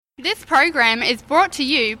This program is brought to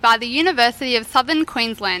you by the University of Southern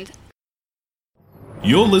Queensland.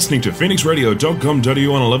 You're listening to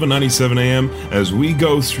phoenixradio.com.au on 1197 AM as we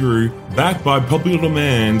go through, backed by popular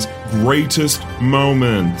demand's greatest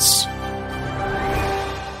moments.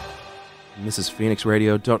 This is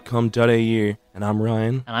phoenixradio.com.au, and I'm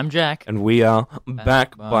Ryan. And I'm Jack. And we are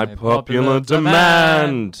back by popular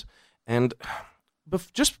demand. And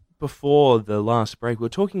just before the last break, we were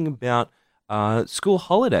talking about school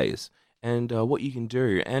holidays and what you can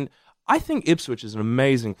do. And I think Ipswich is an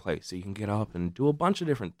amazing place. So you can get up and do a bunch of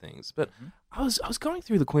different things. But I was going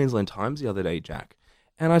through the Queensland Times the other day, Jack,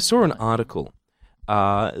 and I saw an article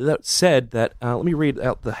that said that, let me read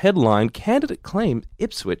out the headline, candidate claimed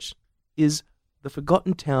Ipswich is the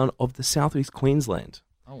forgotten town of the southeast Queensland.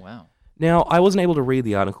 Oh, wow. Now, I wasn't able to read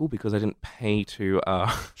the article because I didn't pay to...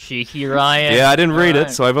 Cheeky Ryan. Yeah, I didn't read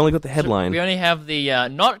it, so I've only got the headline. So we only have the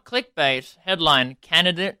not clickbait headline,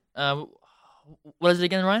 candidate... what is it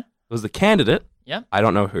again, Ryan? It was the candidate. Yeah. I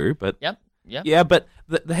don't know who, but... Yep. Yeah, but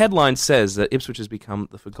the headline says that Ipswich has become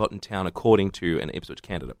the forgotten town according to an Ipswich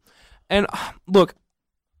candidate. And, look,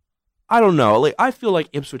 I don't know. Like, I feel like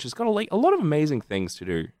Ipswich has got a lot of amazing things to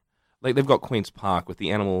do. Like, they've got Queen's Park with the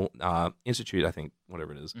Animal Institute, I think,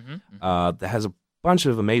 whatever it is. That has a bunch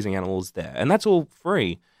of amazing animals there. And that's all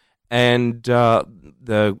free. And all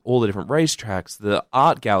the different racetracks, the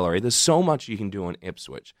art gallery, there's so much you can do in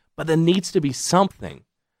Ipswich. But there needs to be something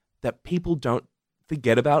that people don't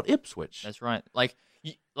forget about Ipswich. That's right. Like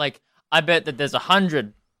I bet that there's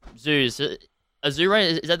 100 zoos. A zoo,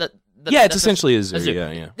 right? Is that yeah, it's essentially a zoo.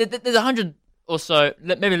 Yeah. There's 100 or so,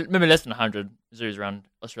 maybe less than 100 zoos around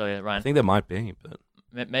Australia, Ryan. I think there might be,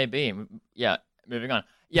 but maybe. Yeah. Moving on.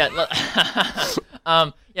 Yeah.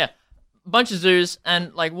 Yeah. Bunch of zoos,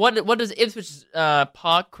 and like, what does Ipswich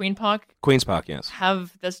Queen's Park, yes,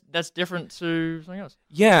 have that's different to something else?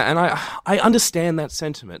 Yeah, and I understand that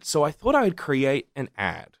sentiment. So I thought I would create an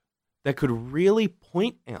ad that could really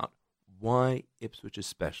point out why Ipswich is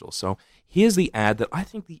special. So here's the ad that I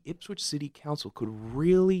think the Ipswich City Council could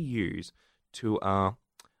really use to,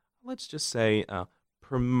 let's just say,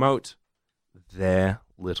 promote their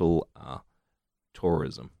little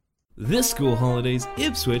tourism. This school holidays,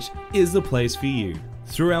 Ipswich is the place for you.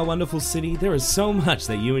 Through our wonderful city, there is so much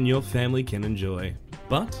that you and your family can enjoy.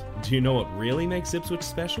 But, do you know what really makes Ipswich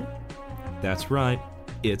special? That's right,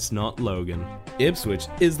 it's not Logan. Ipswich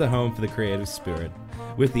is the home for the creative spirit.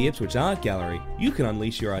 With the Ipswich Art Gallery, you can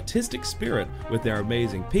unleash your artistic spirit with their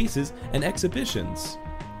amazing pieces and exhibitions.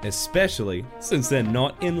 Especially since they're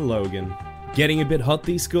not in Logan. Getting a bit hot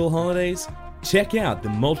these school holidays? Check out the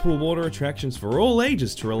multiple water attractions for all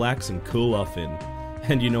ages to relax and cool off in.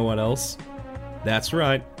 And you know what else? That's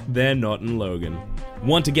right, they're not in Logan.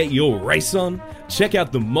 Want to get your race on? Check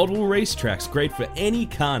out the multiple racetracks, great for any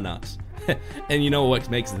car nut. And you know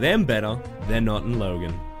what makes them better? They're not in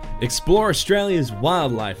Logan. Explore Australia's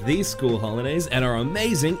wildlife these school holidays at our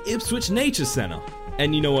amazing Ipswich Nature Centre.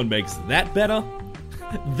 And you know what makes that better?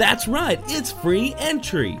 That's right, it's free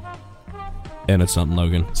entry. And it's not in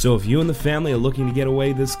Logan. So if you and the family are looking to get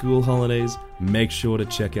away this school holidays, make sure to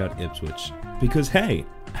check out Ipswich. Because hey,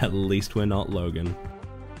 at least we're not Logan.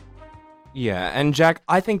 Yeah, and Jack,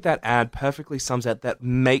 I think that ad perfectly sums out that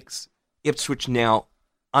makes Ipswich now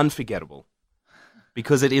unforgettable.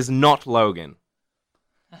 Because it is not Logan.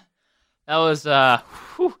 That was that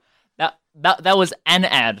was an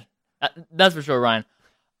ad. That's for sure, Ryan.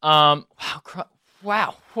 Wow.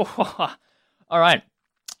 All right.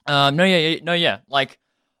 Yeah. Like,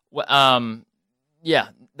 yeah,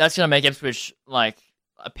 that's gonna make Ipswich like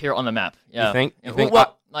appear on the map. Yeah. You think?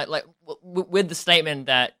 With the statement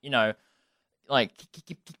that like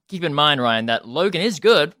keep in mind, Ryan, that Logan is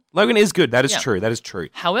good. Logan is good. That is true. That is true.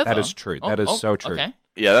 However, that is true. That is so true. Okay.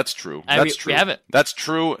 Yeah, that's true. That's true. We have it. That's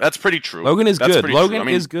true. That's pretty true. Logan is good. Logan I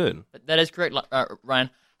mean, is good. That is correct, Ryan.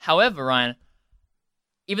 However, Ryan,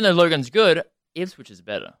 even though Logan's good, Ipswich is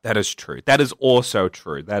better. That is true. That is also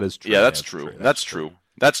true. That is true. Yeah, that's true. That's true.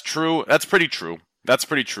 That's true. That's pretty true. That's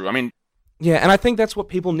pretty true. I mean... Yeah, and I think that's what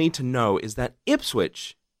people need to know, is that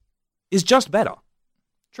Ipswich is just better.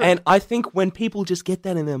 True. And I think when people just get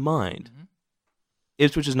that in their mind,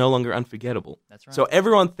 Ipswich is no longer unforgettable. That's right. So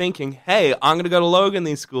everyone thinking, hey, I'm going to go to Logan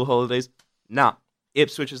these school holidays. Nah,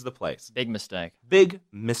 Ipswich is the place. Big mistake. Big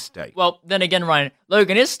mistake. Well, then again, Ryan,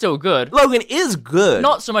 Logan is still good. Logan is good.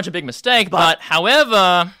 Not so much a big mistake, but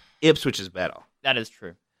however... Ipswich is better. That is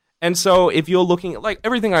true. And so if you're looking at, like,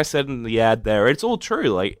 everything I said in the ad there, it's all true.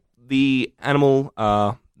 Like, the animal,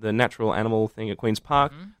 the natural animal thing at Queen's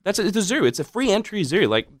Park, it's a zoo. It's a free entry zoo.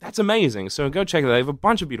 Like, that's amazing. So go check it out. They have a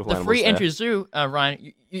bunch of beautiful animals The free there. entry zoo,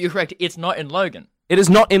 Ryan, you're correct. It's not in Logan. It is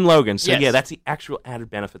not in Logan, so Yes. yeah, that's the actual added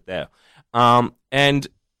benefit there. And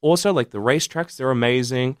also, like, the racetracks, they're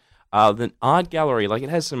amazing. The art gallery, like, it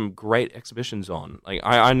has some great exhibitions on. Like,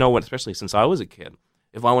 I know what, especially since I was a kid,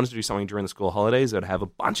 if I wanted to do something during the school holidays, they'd have a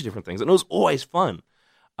bunch of different things, and it was always fun.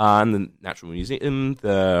 And the Natural Museum,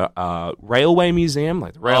 the Railway Museum,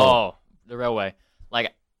 like the rail. Oh, the railway.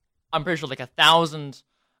 Like, I'm pretty sure like 1,000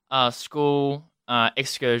 school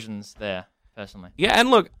excursions there, personally. Yeah, and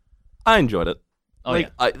look, I enjoyed it. Oh,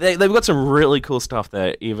 like, yeah. they've got some really cool stuff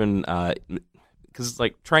there, even because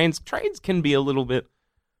like trains can be a little bit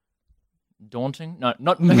Daunting? No,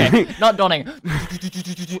 not okay. Not daunting.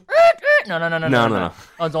 No.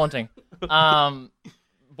 Not daunting.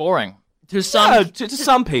 Boring to some. Yeah, to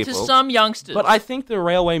some people, to some youngsters. But I think the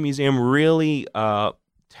Railway Museum really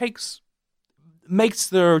makes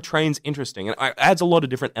the trains interesting and adds a lot of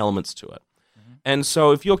different elements to it. Mm-hmm. And so,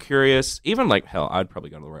 if you're curious, even like hell, I'd probably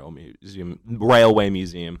go to the Railway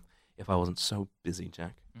Museum if I wasn't so busy,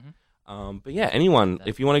 Jack. Mm-hmm. But yeah, anyone,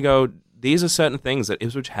 if you want to go, these are certain things that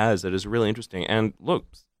Ipswich has that is really interesting. And look,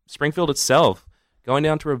 Springfield itself, going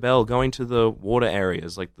down to Rebel, going to the water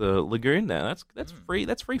areas like the lagoon there, that's free.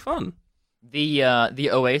 That's free fun. The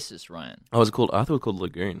Oasis, Ryan. Oh, was it called? I thought it was called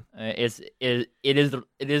Lagoon. It is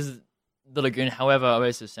the lagoon. However,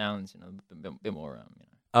 Oasis sounds a bit more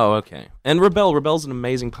Oh, okay. And Rebel's an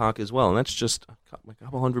amazing park as well, and that's just a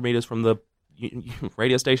couple hundred meters from the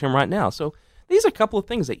radio station right now. So these are a couple of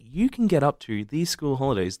things that you can get up to these school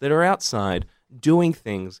holidays that are outside doing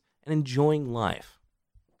things and enjoying life.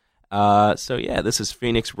 So yeah, this is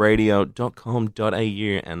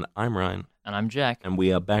phoenixradio.com.au, and I'm Ryan. And I'm Jack. And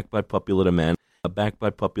we are backed by popular demand.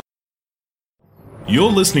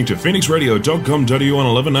 You're listening to phoenixradio.com.au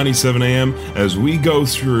on 1197 AM as we go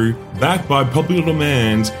through, backed by popular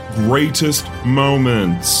demand's greatest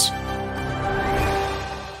moments.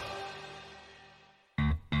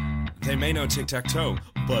 They may know tic-tac-toe,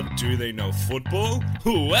 but do they know football?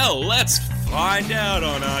 Well, let's find out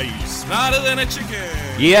on Are You Smarter Than a Chicken?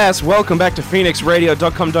 Yes, welcome back to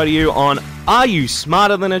phoenixradio.com.au on Are You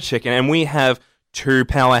Smarter Than a Chicken? And we have two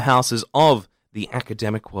powerhouses of the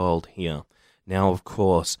academic world here. Now, of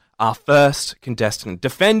course, our first contestant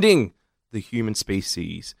defending the human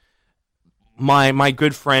species, my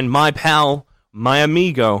good friend, my pal, my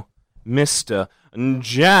amigo, Mr.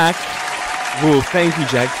 Jack. Well, thank you,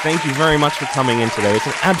 Jack. Thank you very much for coming in today. It's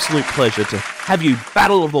an absolute pleasure to have you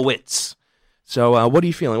battle of the wits. So, what are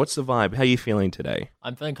you feeling? What's the vibe? How are you feeling today?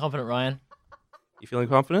 I'm feeling confident, Ryan. You feeling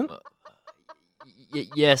confident?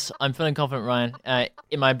 Yes, I'm feeling confident, Ryan,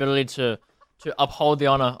 in my ability to uphold the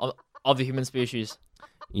honor of the human species.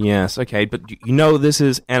 Yes, okay, but you know this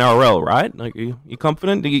is NRL, right? Like, you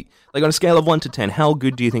confident? Like, on a scale of 1 to 10, how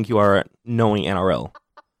good do you think you are at knowing NRL?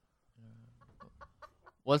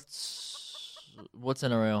 What's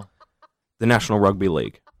NRL? The National Rugby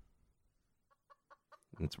League.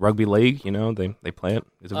 It's rugby league, you know, they play it.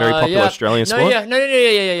 It's a very popular Australian sport. Yeah.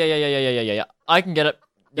 I can get it.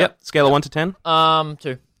 Yep. Scale of 1 to 10? 2.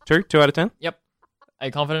 2 out of 10? Yep. Are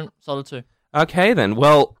you confident? Solid 2. Okay, then.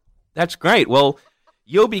 Well, that's great. Well,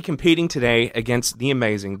 you'll be competing today against the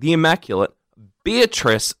amazing, the immaculate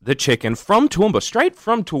Beatrice the Chicken from Toowoomba. Straight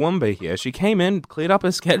from Toowoomba here. She came in, cleared up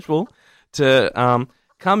her schedule to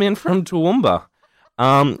come in from Toowoomba.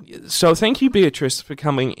 So thank you, Beatrice, for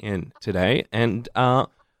coming in today. And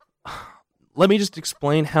let me just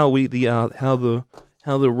explain how the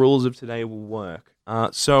rules of today will work.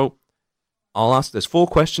 So I'll ask. There's 4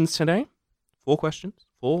 questions today. 4 questions.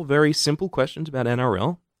 4 very simple questions about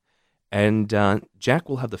NRL. And Jack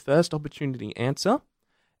will have the first opportunity to answer.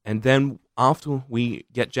 And then after we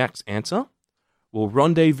get Jack's answer, we'll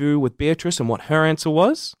rendezvous with Beatrice and what her answer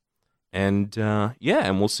was. And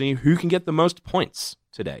and we'll see who can get the most points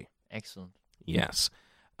today. Excellent. Yes.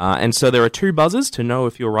 And so there are 2 buzzers to know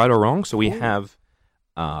if you're right or wrong. So we have,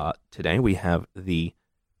 today we have the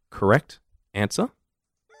correct answer.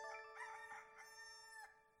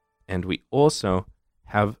 And we also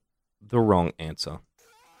have the wrong answer.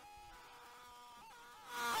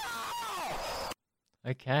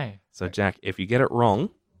 Okay. So Jack, if you get it wrong,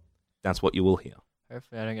 that's what you will hear.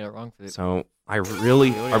 Hopefully I don't get it wrong for this. So I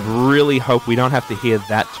really hope we don't have to hear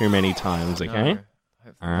that too many times, okay? No,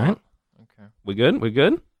 all right. Not. Okay. We good? All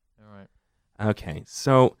right. Okay.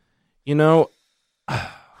 So,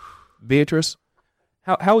 Beatrice,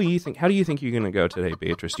 how do you think you're going to go today,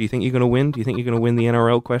 Beatrice? Do you think you're going to win? Do you think you're going to win the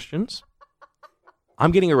NRL questions? I'm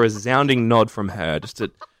getting a resounding nod from her. Just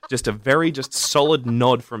a very solid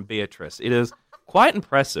nod from Beatrice. It is quite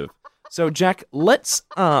impressive. So, Jack, let's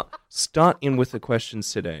start in with the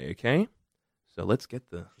questions today, okay? So let's get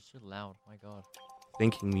the It's so loud. My God.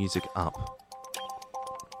 thinking music up.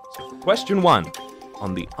 Question 1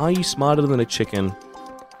 on the Are You Smarter Than a Chicken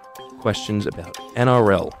questions about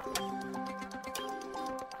NRL.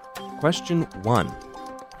 Question 1.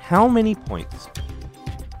 How many points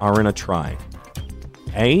are in a try?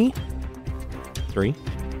 A, 3,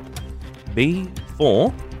 B,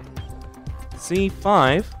 4, C,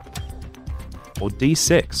 5, or D,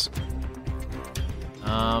 6?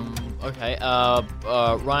 Okay.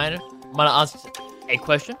 Ryan, I'm gonna ask a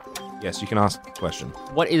question. Yes, you can ask a question.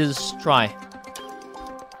 What is try?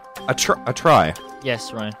 A try?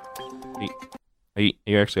 Yes, Ryan. Are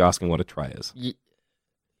you actually asking what a try is?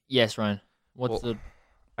 Yes, Ryan. What's Well,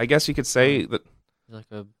 I guess you could say that... like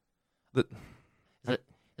a... that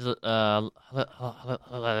Is it, I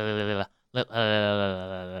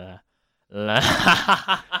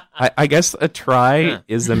guess a try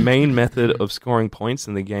is the main method of scoring points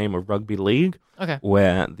in the game of rugby league, Okay.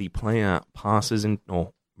 where the player passes in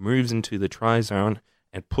or moves into the try zone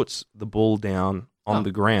and puts the ball down on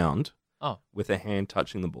the ground with a hand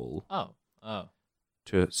touching the ball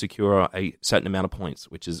to secure a certain amount of points,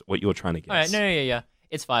 which is what you're trying to guess. All right, yeah.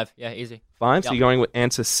 It's 5. Yeah, easy. 5? So Yep. you're going with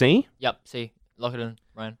answer C? Yep, see. Lock it in,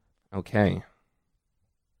 Ryan. Okay.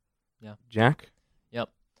 Yeah. Jack? Yep.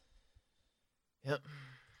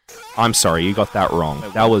 I'm sorry, you got that wrong.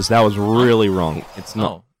 Wait, that was really wrong. It's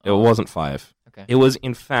not. Oh. It wasn't 5. Okay. It was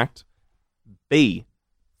in fact B.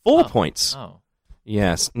 4 points. Oh.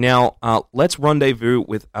 Yes. Now let's rendezvous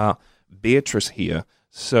with Beatrice here.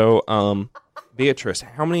 So Beatrice,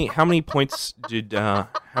 how many points do you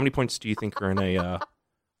think are in a?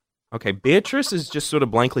 Okay, Beatrice is just sort of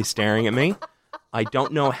blankly staring at me. I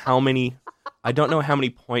don't know how many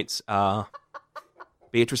points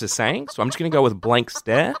Beatrice is saying, so I'm just going to go with blank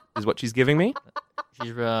stare, is what she's giving me.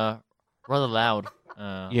 She's rather loud.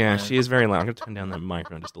 She is very loud. I'm going to turn down that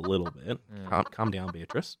microphone just a little bit. Calm down,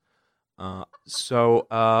 Beatrice. So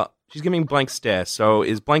she's giving blank stare. So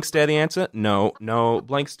is blank stare the answer? No,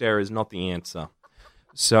 blank stare is not the answer.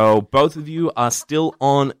 So both of you are still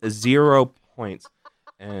on 0 points.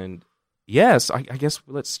 And yes, I guess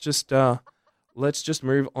let's just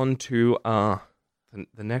move on to the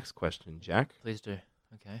next question, Jack. Please do.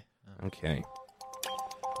 Okay. Okay.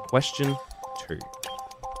 Question 2.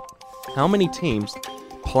 How many teams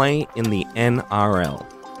play in the NRL?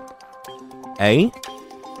 A,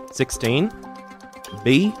 16,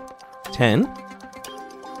 B, 10,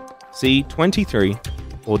 C, 23,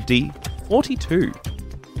 or D, 42?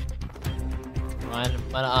 Ryan, I'm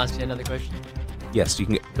going to ask you another question. Yes, you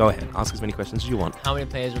can go ahead. Ask as many questions as you want. How many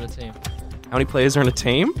players are on a team? How many players are in a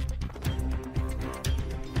team?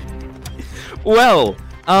 Well,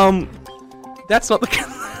 that's not the...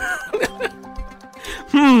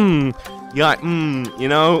 you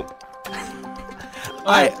know...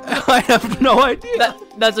 I have no idea.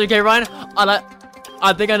 That's okay, Ryan. I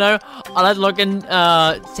think I know. I'll look in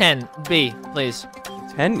 10. B, please.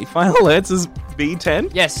 10? Your final answer's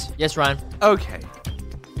B10? Yes, Ryan. Okay.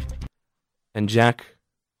 And Jack,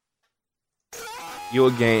 you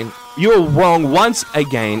were wrong once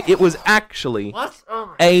again. It was actually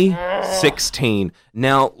A16.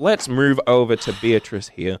 Now, let's move over to Beatrice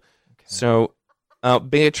here. Okay. So,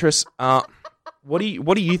 Beatrice, what do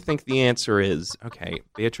you think the answer is? Okay,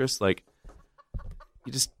 Beatrice, you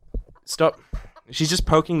just stop. She's just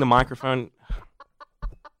poking the microphone.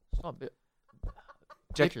 Stop,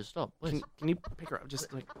 Jack, Beatrice, stop, please. Can you pick her up?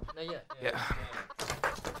 Just No, yeah.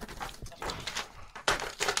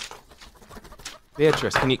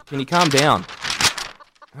 Beatrice, can you calm down?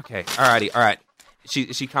 Okay, all right.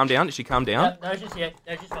 Is she calm down? Did she calm down? No, she's here.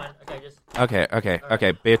 No, she's fine. Okay, just... Okay.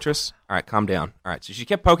 Beatrice, all right, calm down. All right, so she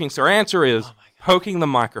kept poking. So her answer is poking the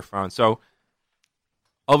microphone. So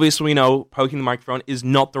obviously we know poking the microphone is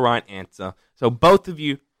not the right answer. So both of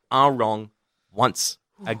you are wrong once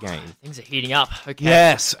again. Things are heating up. Okay.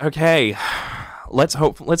 Yes, okay. Let's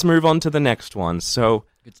move on to the next one. So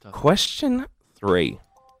Good stuff. Question 3.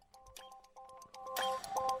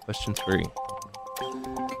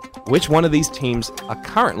 Which one of these teams are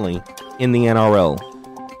currently in the NRL?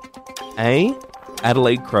 A,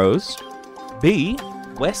 Adelaide Crows, B,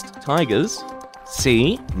 West Tigers,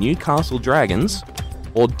 C, Newcastle Dragons,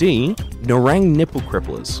 or D, Nerang Nipple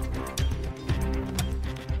Cripplers?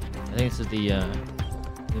 I think this is the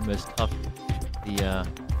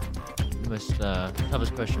most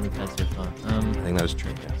toughest question we've had so far. I think that is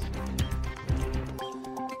true, yes.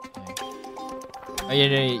 Oh, yeah,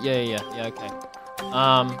 okay.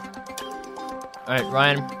 Alright,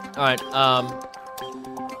 Ryan. Alright,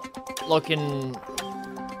 lock in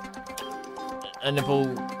a nipple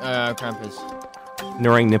crampers.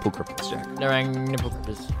 Nerang Nipple Cripplers, Jack. Nerang nipple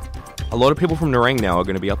crampers. A lot of people from Nerang now are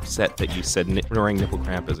going to be upset that you said Nerang nipple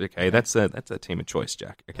crampers. Okay, that's a team of choice,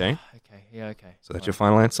 Jack. Okay. Okay. Yeah. Okay. So that's your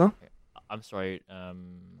final answer. Okay. I'm sorry.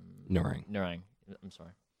 Nerang. I'm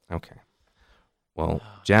sorry. Okay. Well,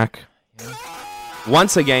 Jack,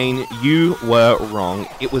 once again, you were wrong.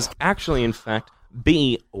 It was actually, in fact,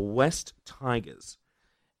 B, West Tigers.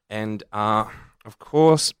 And, of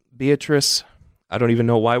course, Beatrice, I don't even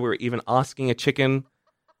know why we're even asking a chicken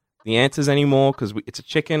the answers anymore, because it's a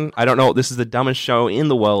chicken. I don't know. This is the dumbest show in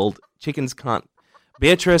the world. Chickens can't.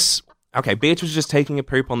 Beatrice is just taking a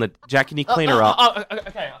poop on the... Jack, can you clean her up?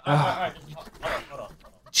 Okay. All right. Hold on.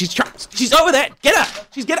 She's over there. Get her.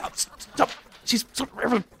 Get up. Stop. She's...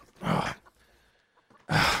 Oh,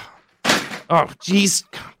 jeez.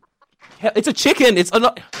 It's a chicken. It's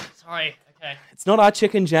not... Sorry. Okay. It's not our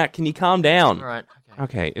chicken, Jack. Can you calm down? All right.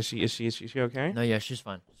 Okay. Is she okay? No, yeah, she's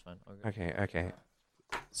fine. Okay.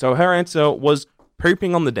 So her answer was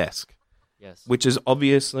pooping on the desk. Yes. Which is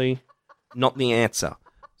obviously not the answer.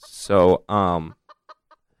 So,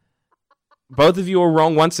 both of you are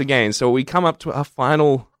wrong once again. So we come up to our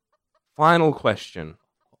final question.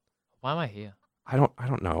 Why am I here? I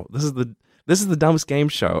don't know. This is the dumbest game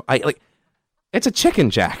show. It's a chicken,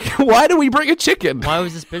 Jack. Why do we bring a chicken? Why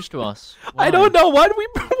was this pitched to us? Why? I don't know. Why do we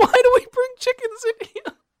bring chickens in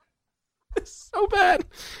here? It's so bad.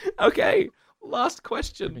 Okay, last I'm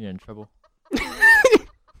question. gonna get in trouble.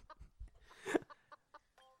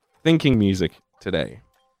 Thinking music today.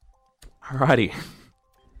 Alrighty.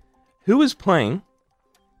 Who is playing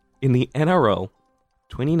in the NRL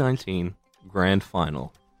 2019 Grand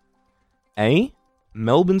Final? A,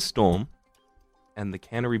 Melbourne Storm and the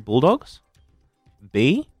Canterbury Bulldogs.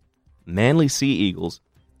 B, Manly Sea Eagles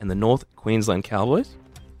and the North Queensland Cowboys.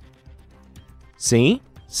 C,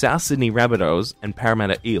 South Sydney Rabbitohs and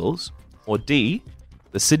Parramatta Eels. Or D,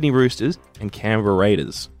 the Sydney Roosters and Canberra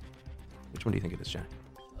Raiders. Which one do you think it is, Jack?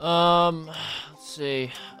 Let's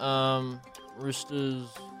see. Roosters,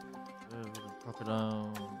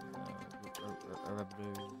 Crocodile,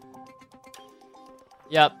 Rabbitohs.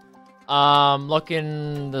 Yep. Lock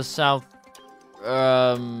in the South,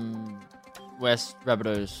 West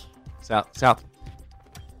Rabbitohs. South.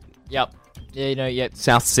 Yep. Yeah, yep.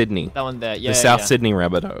 South Sydney. That one there. Yeah. The South yeah. Sydney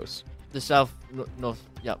Rabbitohs. The South, North.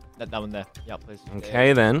 Yep. That one there. Yep, please.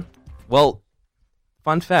 Okay, then. Well,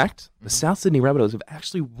 fun fact, the South Sydney Rabbitohs have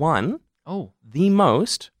actually won Oh. the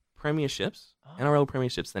most premierships, NRL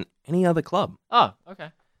premierships, than any other club. Oh,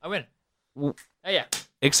 okay. I win. Well, Oh, yeah.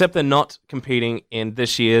 Except they're not competing in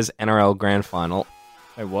this year's NRL Grand Final.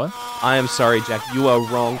 Wait, what? I am sorry, Jack. You are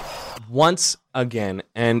wrong once again.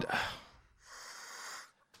 And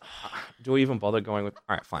do we even bother going with...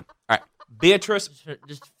 All right, fine. All right. Beatrice...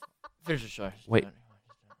 Just finish the show. Wait.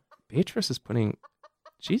 Beatrice is putting...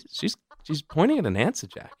 She's pointing at an answer,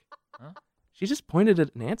 Jack. Huh? She just pointed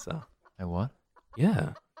at an answer. Wait, what?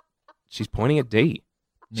 Yeah. She's pointing at D.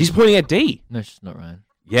 She's pointing at D. No, she's not, Ryan.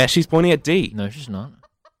 Yeah, she's pointing at D. No, she's not.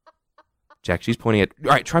 Jack, she's pointing at...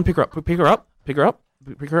 All right, try and pick her up. Pick her up.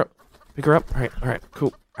 All right,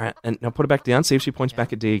 cool. All right, and now put her back down. See if she points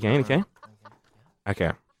back at D again, okay?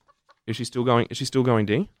 Okay. Is she still going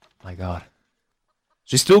D? My God.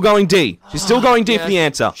 She's still going D. She's still going D for the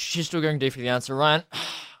answer. She's still going D for the answer, Ryan.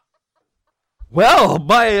 Well,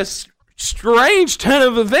 by a strange turn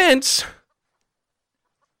of events...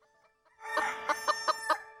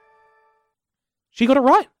 She got it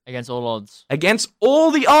right. Against all odds. Against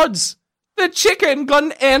all the odds, the chicken got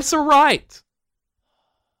an answer right.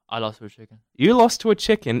 I lost to a chicken. You lost to a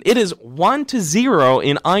chicken. It is 1-0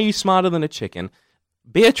 in Are You Smarter Than a Chicken?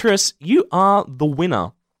 Beatrice, you are the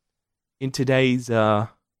winner in today's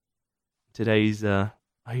Are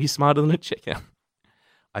You Smarter Than a Chicken?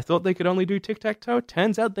 I thought they could only do tic-tac-toe.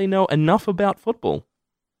 Turns out they know enough about football.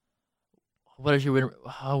 What did she win?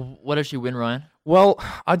 What did she win, Ryan? Well,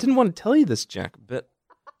 I didn't want to tell you this, Jack, but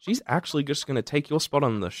she's actually just going to take your spot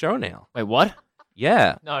on the show now. Wait, what?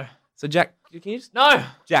 Yeah. No. So, Jack, can you just... No!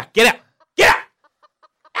 Jack, get out! Get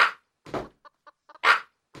out!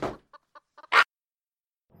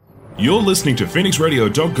 You're listening to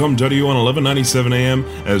PhoenixRadio.com.au on 1197 AM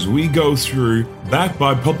as we go through, backed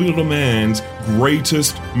by popular demand's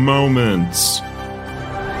greatest moments.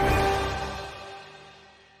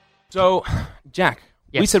 So, Jack,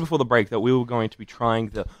 we Yes. said before the break that we were going to be trying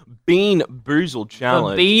the Bean Boozled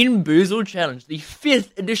Challenge. The Bean Boozled Challenge. The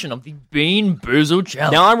 5th edition of the Bean Boozled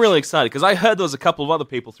Challenge. Now, I'm really excited because I heard there was a couple of other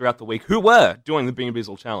people throughout the week who were doing the Bean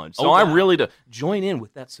Boozled Challenge. So Oh, I'm wow. really to join in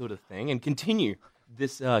with that sort of thing and continue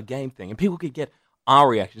this game thing. And people could get our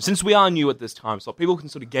reaction. Since we are new at this time, so people can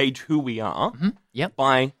sort of gauge who we are Yep.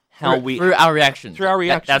 by how through our reactions. Through our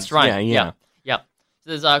reactions. That's right. Yeah. Yep. So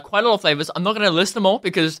There's quite a lot of flavors. I'm not going to list them all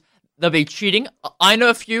because they'll be cheating. I know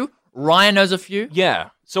a few. Ryan knows a few. Yeah.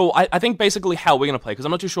 So I think basically how we're going to play, because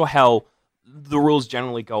I'm not too sure how the rules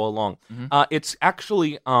generally go along. It's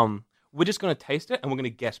actually, we're just going to taste it, and we're going to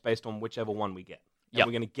guess based on whichever one we get. And Yep.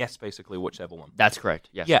 we're going to guess basically whichever one. That's correct.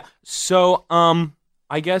 Yes. Yeah. So,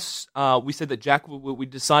 I guess we said that Jack. We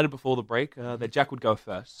decided before the break that Jack would go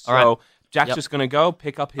first. So All right. Jack's Yep. just gonna go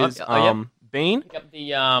pick up his Yep. bean. Pick up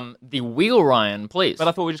the wheel, Ryan, please. But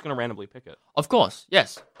I thought we were just gonna randomly pick it. Of course.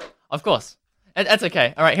 Yes. Of course. That's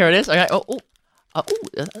okay. All right. Here it is. Okay.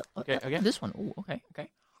 Okay. This one. Oh. Okay.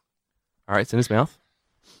 All right, it's in his mouth.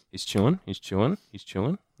 He's chewing.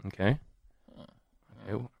 Okay.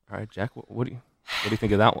 All right, Jack. What do you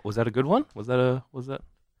think of that one? Was that a good one? Was that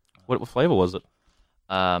what flavor was it?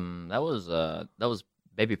 That was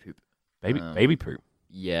baby poop. Baby poop.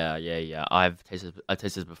 Yeah. I've tasted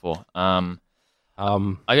it before. I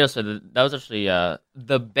gotta say that was actually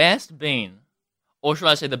the best bean, or should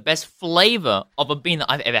I say the best flavor of a bean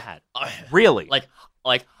that I've ever had. Really?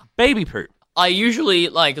 Like baby poop. I usually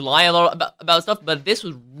lie a lot about stuff, but this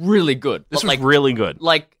was really good. This was really good.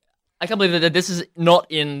 Like I can't believe that this is not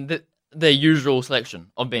in the usual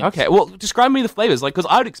selection of beans. Okay, well, describe me the flavors, because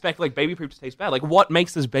I would expect baby poop to taste bad. What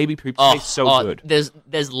makes this baby poop taste so good?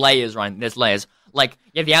 There's layers, Ryan. There's layers. Like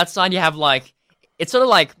you have the outside, you have it's sort of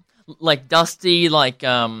like dusty, like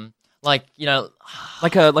a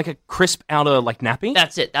crisp outer nappy.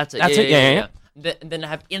 That's it. Yeah. Then I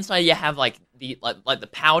have inside, you have the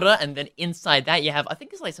powder, and then inside that you have, I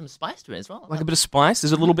think it's some spice to it as well. Like a bit of spice.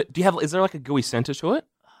 There's a little bit. Is there a gooey center to it?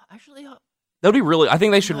 Actually, that would be really. I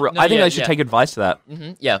think they should. They should take advice to that.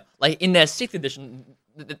 yeah. Like in their 6th edition,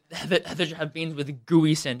 they should have beans with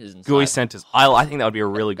gooey centers inside. Gooey centers. I think that would be a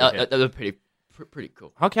really good hit. That would be pretty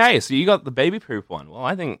cool. Okay, so you got the baby poop one. Well,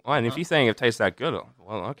 I think. Well, if you're saying it tastes that good,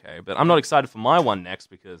 well, okay. But I'm not excited for my one next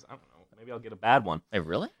because I don't know. Maybe I'll get a bad one. Hey,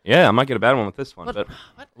 really? Yeah, I might get a bad one with this one. What? But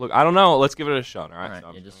look, I don't know. Let's give it a shot. All right. So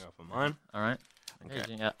I'm just just going for mine. All right. Okay.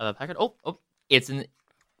 Taking out the packet. Oh, it's in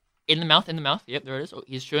the mouth. In the mouth. Yep, there it is. Oh,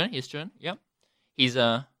 he's chewing. Yep. He's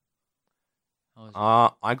I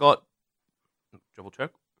got double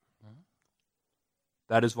check.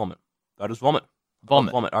 That is vomit. Vomit.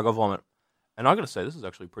 I got vomit. And I got to say, this is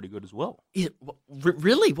actually pretty good as well.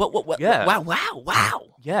 Really? What? Yeah. Wow.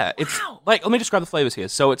 Yeah, it's let me describe the flavors here.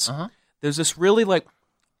 So it's there's this really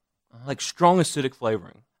strong acidic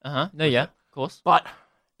flavoring. No, yeah, of course. But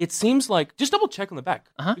it seems like just double check on the back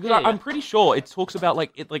because Yeah. I'm pretty sure it talks about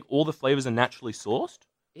all the flavors are naturally sourced.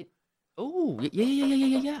 Oh,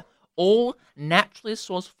 yeah. All naturally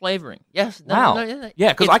sourced flavoring. Yes. Wow.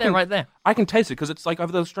 Yeah, because I can right there. I can taste it because it's over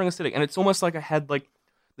the strong acidic, and it's almost like I had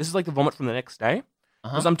this is like the vomit from the next day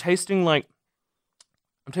because I'm tasting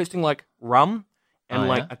rum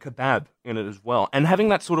and a kebab in it as well, and having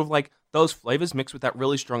that sort of those flavors mixed with that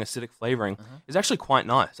really strong acidic flavoring is actually quite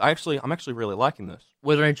nice. I'm actually really liking this.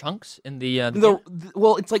 Were there any chunks in the?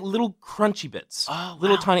 Well, it's like little crunchy bits,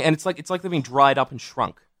 little wow. tiny, and it's like they've been dried up and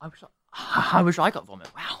shrunk. I wish I got vomit.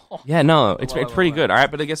 Wow. Yeah, no, it's pretty good. All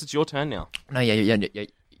right, but I guess it's your turn now. No, yeah.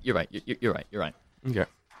 You're right. You're right. Okay. All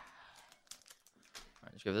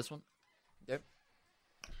right, let's go with this one. Yep.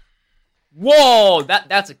 Whoa,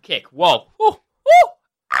 that's a kick. Whoa. Ooh.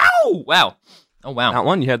 Ow. Wow. Oh wow. That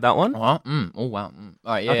one, you had that one. Oh wow. All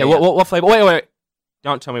right. Yeah. Okay. Yeah. What flavor? Wait.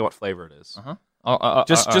 Don't tell me what flavor it is.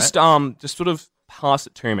 Just sort of pass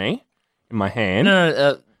it to me in my hand.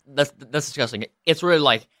 No. That's disgusting. It's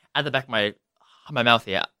really at the back of my mouth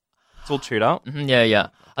here. It's all chewed up. Yeah. Okay.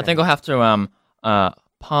 I think I'll have to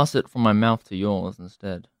pass it from my mouth to yours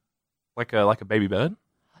instead. Like a baby bird.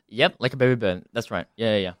 Yep, like a baby bird. That's right.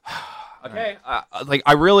 Yeah. Okay.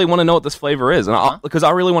 I really want to know what this flavor is, and because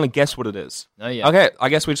I really want to guess what it is. No, yeah. Okay. I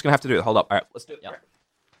guess we're just gonna have to do it. Hold up. All right. Let's do it. Yep.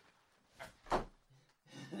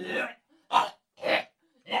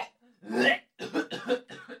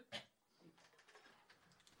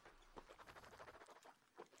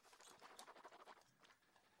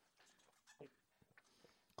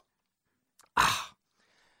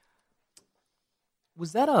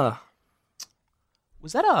 Was that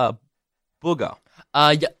a booger?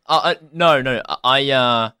 Yeah.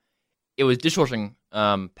 No. It was dishwashing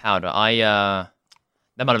powder. That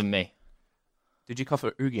might have been me. Did you cough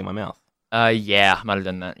an oogie in my mouth? Yeah, I might have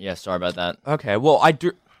done that. Yeah, sorry about that. Okay. Well, I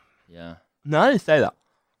do. Yeah. No, I didn't say that.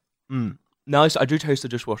 No, I do taste the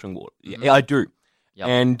dishwashing water. Yeah, I do. Yep.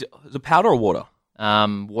 And the powder or water?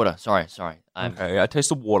 Water. Sorry. Okay, I taste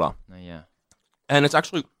the water, No, yeah. and it's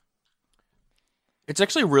actually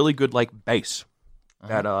really good, base.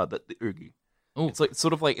 That the oogie. Ooh. It's like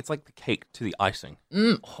the cake to the icing.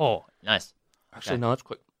 Oh, nice. Actually, no, that's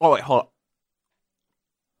quick. Oh wait, hold up.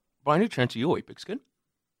 Brian, you turn to your Weet-Bix good?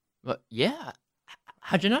 But yeah,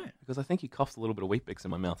 how'd you know? Because I think you coughed a little bit of Weet-Bix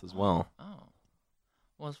in my mouth as well. Oh,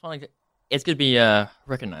 well, it's funny. It's good to be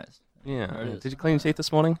recognized. Yeah. There it is. Did you clean your teeth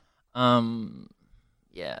this morning?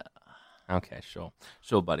 Yeah. Okay,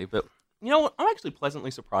 sure, buddy. But you know what? I'm actually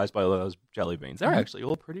pleasantly surprised by those jelly beans. They're actually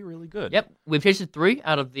all really good. Yep, we've tasted 3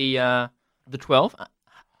 out of the 12, and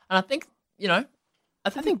I think I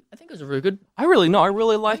think it was a really good. I really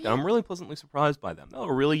like them. I'm really pleasantly surprised by them. They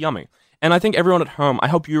were really yummy. And I think everyone at home, I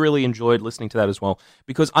hope you really enjoyed listening to that as well.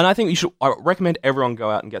 And I think you should. I recommend everyone go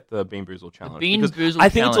out and get the Bean Boozled challenge. Bean Boozled I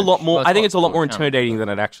think it's a lot more. challenge. I think it's a lot more Challenge. intimidating than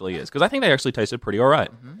it actually is. Because I think they actually tasted pretty alright.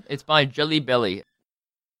 It's by Jelly Belly.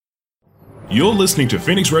 You're listening to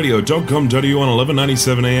PhoenixRadio.com.au on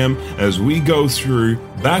 1197 AM as we go through,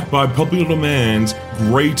 backed by popular demand's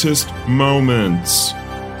greatest moments.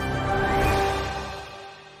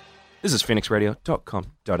 This is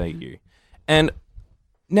PhoenixRadio.com.au. And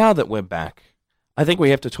now that we're back, I think we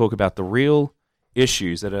have to talk about the real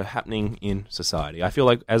issues that are happening in society. I feel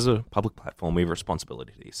like as a public platform, we have a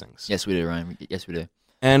responsibility to these things. Yes, we do, Ryan. Yes, we do.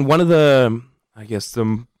 And one of the, I guess,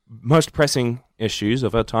 the most pressing issues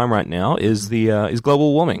of our time right now is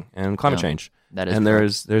global warming and climate change. That is and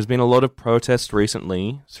correct. there's been a lot of protests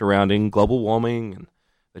recently surrounding global warming and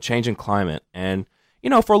the change in climate. And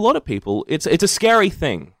for a lot of people, it's a scary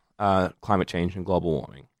thing, climate change and global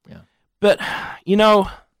warming. Yeah. But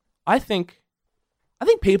I think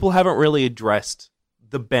people haven't really addressed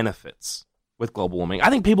the benefits with global warming. I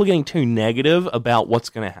think people are getting too negative about what's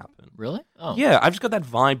going to happen. Really? Oh. Yeah, I've just got that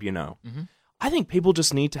vibe, Mhm. I think people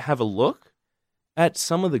just need to have a look at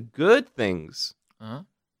some of the good things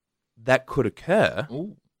that could occur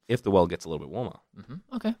Ooh. if the world gets a little bit warmer.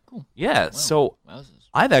 Okay. Cool. Yeah, so Wowzers.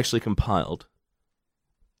 I've actually compiled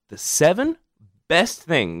the 7 best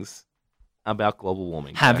things about global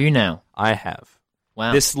warming. Have you now? I have.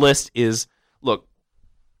 Wow. This list is, look,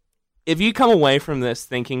 if you come away from this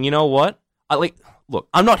thinking, you know what?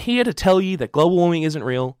 I'm not here to tell you that global warming isn't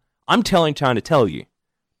real. I'm trying to tell you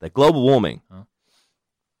that global warming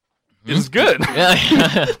is good.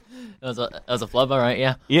 Yeah. That was a flubber, right?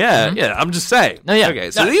 Yeah. Yeah, I'm just saying. No, yeah. Okay,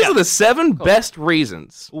 so No, these yeah. are the 7 best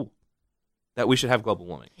reasons that we should have global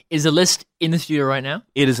warming. Is the list in the studio right now?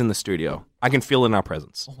 It is in the studio. I can feel it in our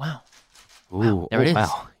presence. Oh, wow. Ooh, There it is.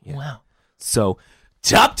 Wow. Yeah. Wow. So,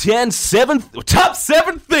 top 7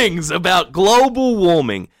 things about global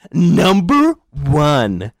warming. Number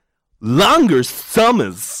 1, longer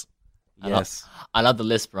summers. Yes, I love the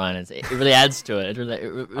list, Brian. It really adds to it.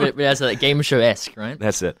 It really adds to that game show-esque, right?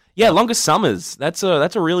 that's it. Yeah, longer summers. That's a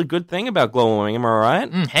really good thing about global warming. Am I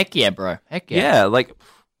right? Heck yeah, bro. Heck yeah. Yeah, like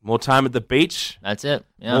more time at the beach, That's it.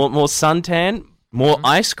 Yeah. more suntan, more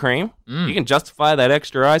ice cream. You can justify that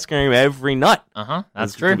extra ice cream every night. That's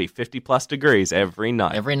It's true. gonna be 50+ degrees every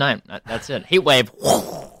night. Every night. That's it. Heat wave.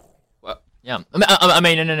 Yeah. I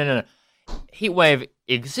mean, no. Heat wave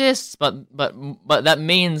exists, but that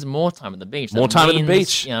means more time at the beach. More time at the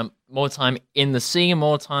beach. More time in the sea,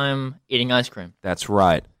 more time eating ice cream. That's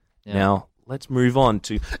right. Yeah. Now, let's move on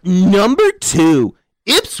to number 2.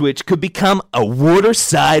 Ipswich could become a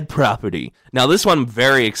waterside property. Now, this one I'm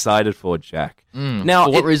very excited for, Jack. Now,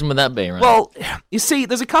 For what reason would that be, right? well, you see,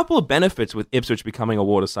 there's a couple of benefits with Ipswich becoming a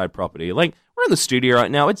waterside property. Like, we're in the studio right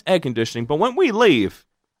now, it's air conditioning, but when we leave,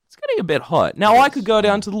 it's getting a bit hot. Now, I could go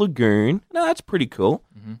down to the lagoon. Now, that's pretty cool.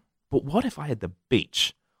 But what if I had the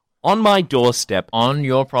beach on my doorstep on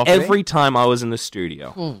your property? every time I was in the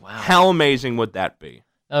studio? Oh, wow. How amazing would that be?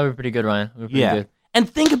 That would be pretty good, Ryan. That would be pretty Yeah. good. And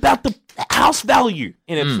think about the house value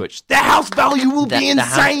in Ipswich. The house value will be The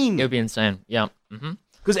house- insane. It would be insane. Yeah.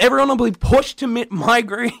 Because everyone will be pushed to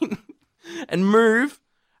migrate and move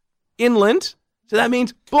inland. So that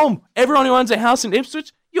means, boom, everyone who owns a house in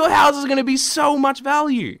Ipswich, your house is going to be so much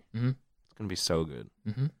value. It's going to be so good.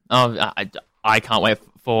 Oh, I can't wait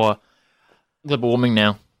for global warming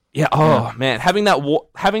now. Yeah. Oh, man. Having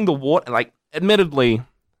the water, like, admittedly,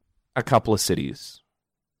 a couple of cities.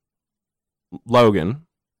 Logan.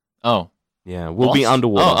 Oh. Yeah, will be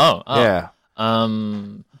underwater. Oh. Yeah.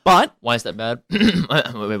 But Why is that bad?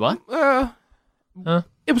 Wait, what?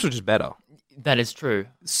 Ipswich is better. That is true.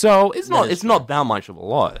 So it's That is not that much of a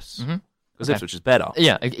loss. Because Okay. Ipswich is better.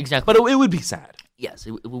 Yeah, exactly. But it would be sad. yes,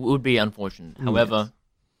 it would be unfortunate. However,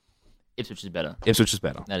 Ipswich is better. Ipswich is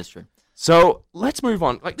better. That is true. So let's move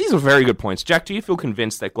on. Like, these are very good points. Jack, do you feel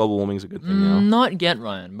convinced that global warming is a good thing now? Not yet,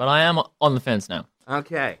 Ryan, but I am on the fence now.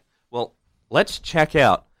 Okay. Well, let's check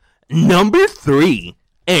out number 3.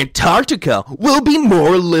 Antarctica will be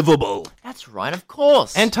more livable. That's right, of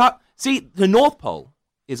course. See, the North Pole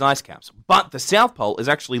is ice caps. But the South Pole is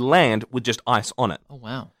actually land with just ice on it. Oh,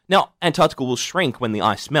 wow. Now, Antarctica will shrink when the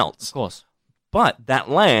ice melts. Of course. But that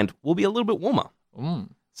land will be a little bit warmer.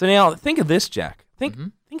 So now, think of this, Jack. Think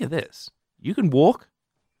of this. You can walk,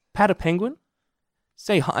 pat a penguin,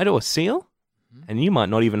 say hi to a seal, and you might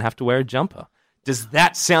not even have to wear a jumper. Does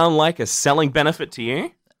that sound like a selling benefit to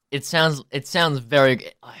you? It sounds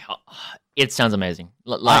very... It sounds amazing.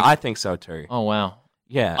 I think so, too. Oh, wow.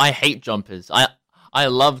 Yeah. I hate jumpers. I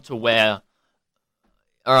love to wear...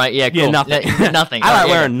 All right, yeah, cool. Yeah, nothing. Nothing. I like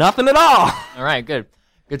wearing nothing at all. All right, good.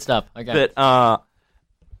 Good stuff. Okay. But,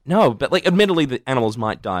 no, but, like, admittedly, the animals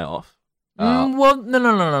might die off. Well,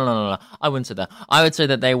 no. I wouldn't say that. I would say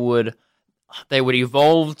that they would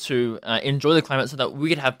evolve to enjoy the climate so that we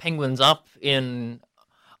could have penguins up in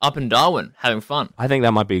Darwin having fun. I think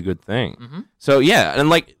that might be a good thing. So, yeah, and,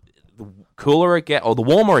 like, the cooler it gets, or the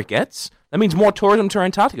warmer it gets, that means more tourism to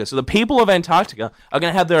Antarctica. So the people of Antarctica are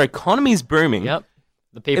going to have their economies booming Yep.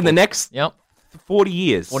 The people. in the next Yep. 40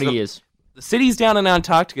 years. 40 years. The cities down in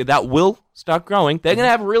Antarctica that will start growing, they're going to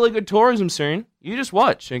have really good tourism soon. You just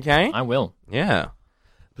watch, okay? I will. Yeah.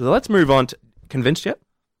 So let's move on to... Convinced yet?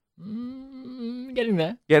 Getting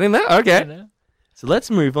there. Getting there? Okay. Getting there. So let's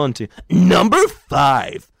move on to number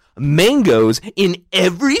 5. Mangoes in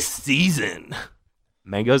every season.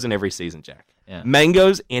 Mangoes in every season, Jack. Yeah.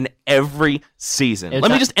 Mangoes in every season.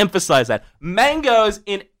 Let me just emphasize that. Mangoes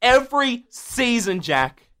in every season,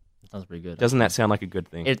 Jack. Sounds pretty good. Doesn't that sound like a good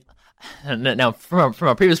thing? Now, from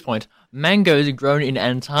our previous point, mangoes grown in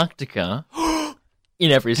Antarctica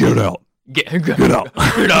in every season. Get out. Get out.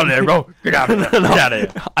 Get out of there, bro. Get out of there. Get out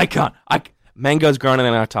of there. I can't. Mangoes grown in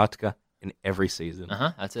Antarctica in every season.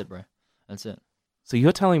 That's it, bro. That's it. So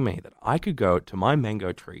you're telling me that I could go to my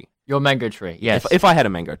mango tree. Your mango tree, yes. If I had a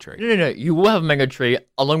mango tree. No. You will have a mango tree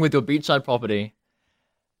along with your beachside property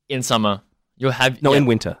in summer. You'll have... No, in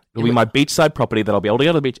winter. It'll be my beachside property that I'll be able to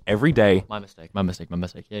go to the beach every day. My mistake.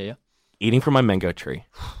 Yeah. Eating from my mango tree.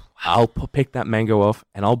 I'll pick that mango off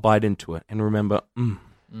and I'll bite into it and remember,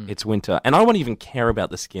 it's winter. And I won't even care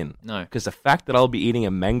about the skin. No. Because the fact that I'll be eating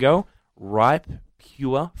a mango, ripe,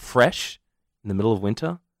 pure, fresh, in the middle of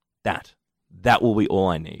winter, that will be all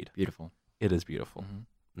I need. Beautiful. It is beautiful.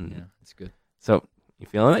 Yeah, it's good. So, you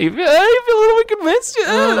feeling it? You feel a little bit convinced?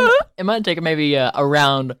 It might take maybe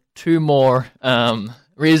around 2 more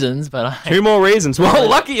reasons, but 2 more reasons. Well,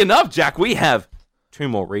 lucky enough, Jack, we have 2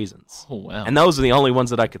 more reasons. Oh, wow. And those are the only ones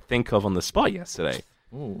that I could think of on the spot yesterday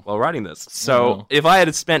while writing this. So if I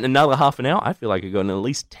had spent another half an hour, I feel like I could go in at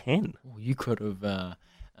least 10. You could have done...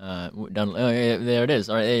 yeah, there it is.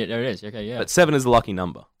 All right, there it is. Okay, yeah. But 7 is the lucky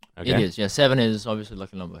number. Okay? It is, yeah. 7 is obviously a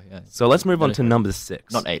lucky number, yeah. So let's move on to number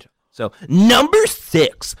 6. Not 8. So, number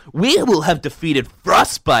 6, we will have defeated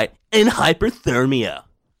frostbite and hyperthermia.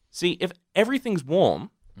 See, if everything's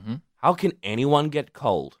warm, how can anyone get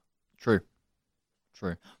cold? True.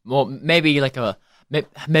 Well, maybe like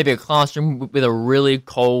maybe a classroom with a really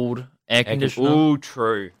cold air conditioner. Ooh,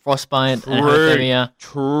 true. Frostbite and hyperthermia.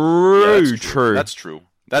 True. That's true.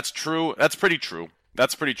 That's pretty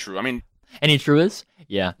true. I mean, any truers?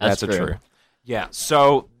 Yeah, that's true. a true. Yeah,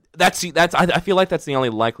 so that's I feel like that's the only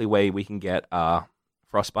likely way we can get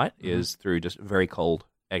frostbite is through just very cold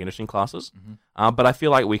air conditioning classes. But I feel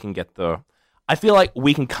like we can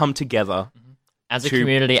come together as a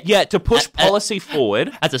community. Yeah, to push policy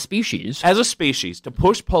forward as a species, to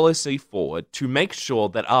push policy forward to make sure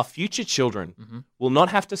that our future children will not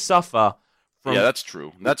have to suffer from. Yeah, that's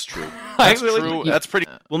true. That's pretty.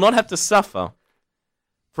 Will not have to suffer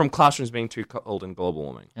from classrooms being too cold and global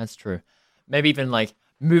warming. That's true. Maybe even like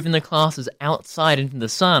moving the classes outside into the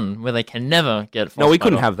sun where they can never get frostbite. No, we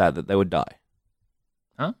couldn't have that. They would die.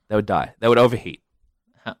 Huh? They would die. They would overheat.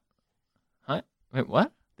 Huh? Wait,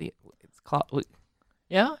 what?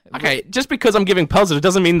 Yeah. Okay, just because I'm giving positive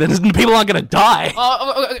doesn't mean that people aren't going to die.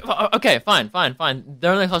 Okay, fine.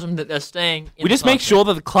 They're in the classroom that they're staying in. We just make sure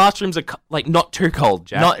that the classrooms are not too cold,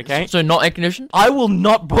 Jack. Okay. So not air conditioned. I will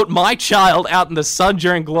not put my child out in the sun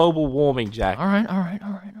during global warming, Jack. All right.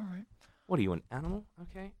 What are you, an animal?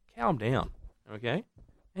 Okay, calm down. Okay.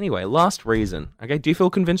 Anyway, last reason. Okay, do you feel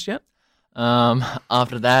convinced yet?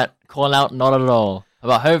 After that, call out not at all.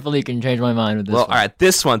 But hopefully you can change my mind with this one. All right,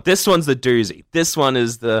 this one's the doozy. This one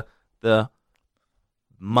is the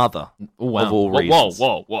mother of all reasons.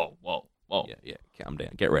 Whoa. Yeah, calm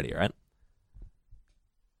down. Get ready, all right?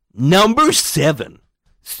 Number 7.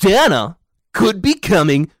 Santa could be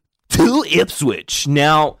coming to Ipswich.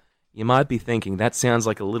 Now, you might be thinking, that sounds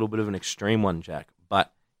like a little bit of an extreme one, Jack.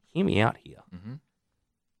 But hear me out here.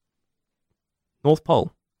 North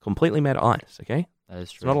Pole, completely made of ice, okay? That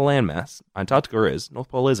is true. It's not a landmass. Antarctica is. North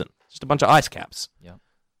Pole isn't. It's just a bunch of ice caps. Yeah.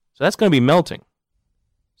 So that's going to be melting.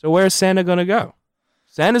 So where's Santa going to go?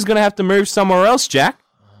 Santa's going to have to move somewhere else, Jack.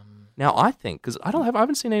 Now, I think, because I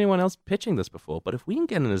haven't seen anyone else pitching this before, but if we can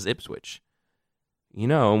get in as Ipswich,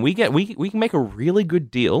 and we can make a really good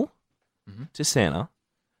deal to Santa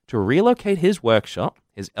to relocate his workshop,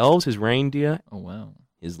 his elves, his reindeer,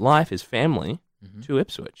 his life, his family to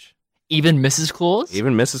Ipswich. Even Mrs. Claus?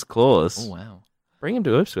 Even Mrs. Claus. Oh, wow. Bring him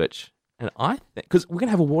to Ipswich. And I think, because we're going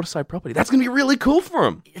to have a waterside property, that's going to be really cool for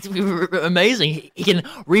him. It's amazing. He can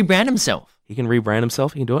rebrand himself. He can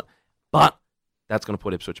do it. But that's going to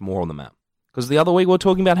put Ipswich more on the map. Because the other week we were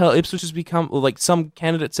talking about how Ipswich has become, some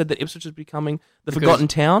candidate said that Ipswich is becoming the forgotten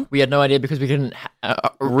town. We had no idea because we couldn't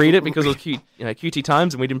read it because it was QT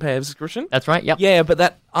Times and we didn't pay a subscription. That's right, yep. Yeah, but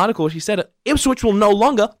that article, she said it, Ipswich will no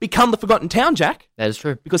longer become the forgotten town, Jack. That is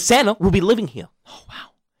true. Because Santa will be living here. Oh, wow.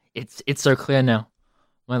 It's so clear now.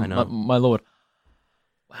 My lord.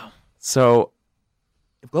 Wow. So,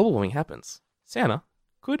 if global warming happens, Santa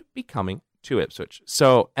could be coming to Ipswich.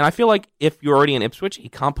 So, and I feel like if you're already in Ipswich, he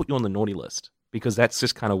can't put you on the naughty list because that's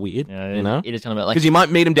just kind of weird, It is kind of like, because you might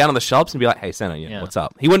meet him down in the shops and be like, "Hey, Santa, what's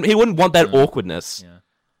up?" He wouldn't want that awkwardness. Yeah.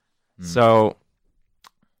 So,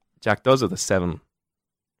 Jack, those are the 7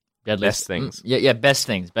 best things. Best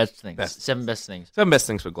things. 7 best things. 7 best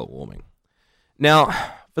things for global warming. Now,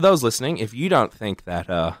 for those listening, if you don't think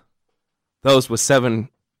that those were 7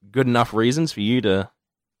 good enough reasons for you to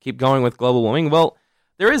keep going with global warming, well,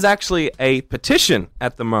 there is actually a petition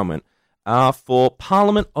at the moment for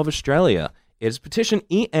Parliament of Australia. It is petition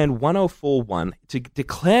EN1041 to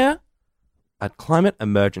declare a climate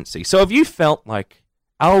emergency. So if you felt like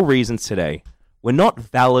our reasons today were not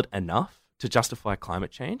valid enough to justify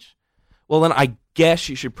climate change, well, then I guess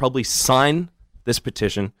you should probably sign this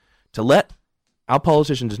petition to let our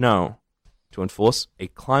politicians know to enforce a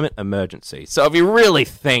climate emergency. So if you really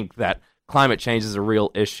think that climate change is a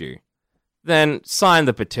real issue, then sign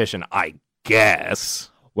the petition, I guess.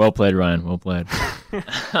 Well played, Ryan. Well played.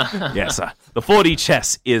 Yes, the 4D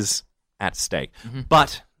chess is at stake.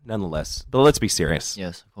 But nonetheless, let's be serious.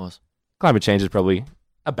 Yes, of course. Climate change is probably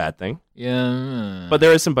a bad thing. Yeah. But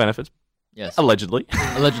there is some benefits. Yes. Allegedly.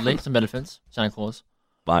 Allegedly, some benefits. Santa Claus.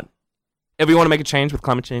 But if you want to make a change with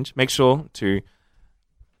climate change, make sure to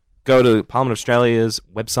go to Parliament of Australia's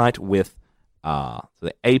website with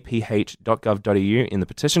the aph.gov.au in the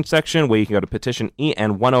petition section, where you can go to petition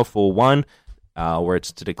EN1041, where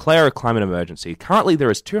it's to declare a climate emergency. Currently,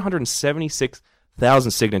 there is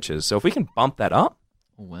 276,000 signatures. So if we can bump that up,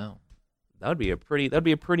 oh wow, that'd be a pretty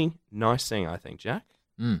nice thing, I think, Jack.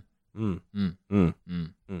 But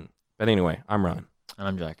anyway, I'm Ryan, and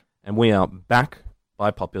I'm Jack, and we are back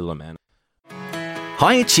by popular demand.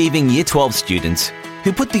 High-achieving Year 12 students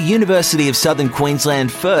who put the University of Southern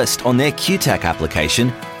Queensland first on their QTAC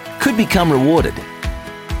application could become rewarded.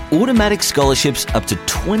 Automatic scholarships up to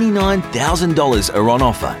 $29,000 are on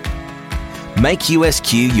offer. Make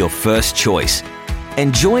USQ your first choice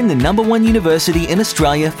and join the #1 university in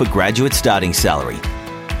Australia for graduate starting salary.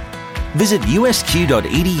 Visit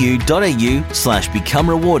usq.edu.au/become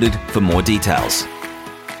rewarded for more details.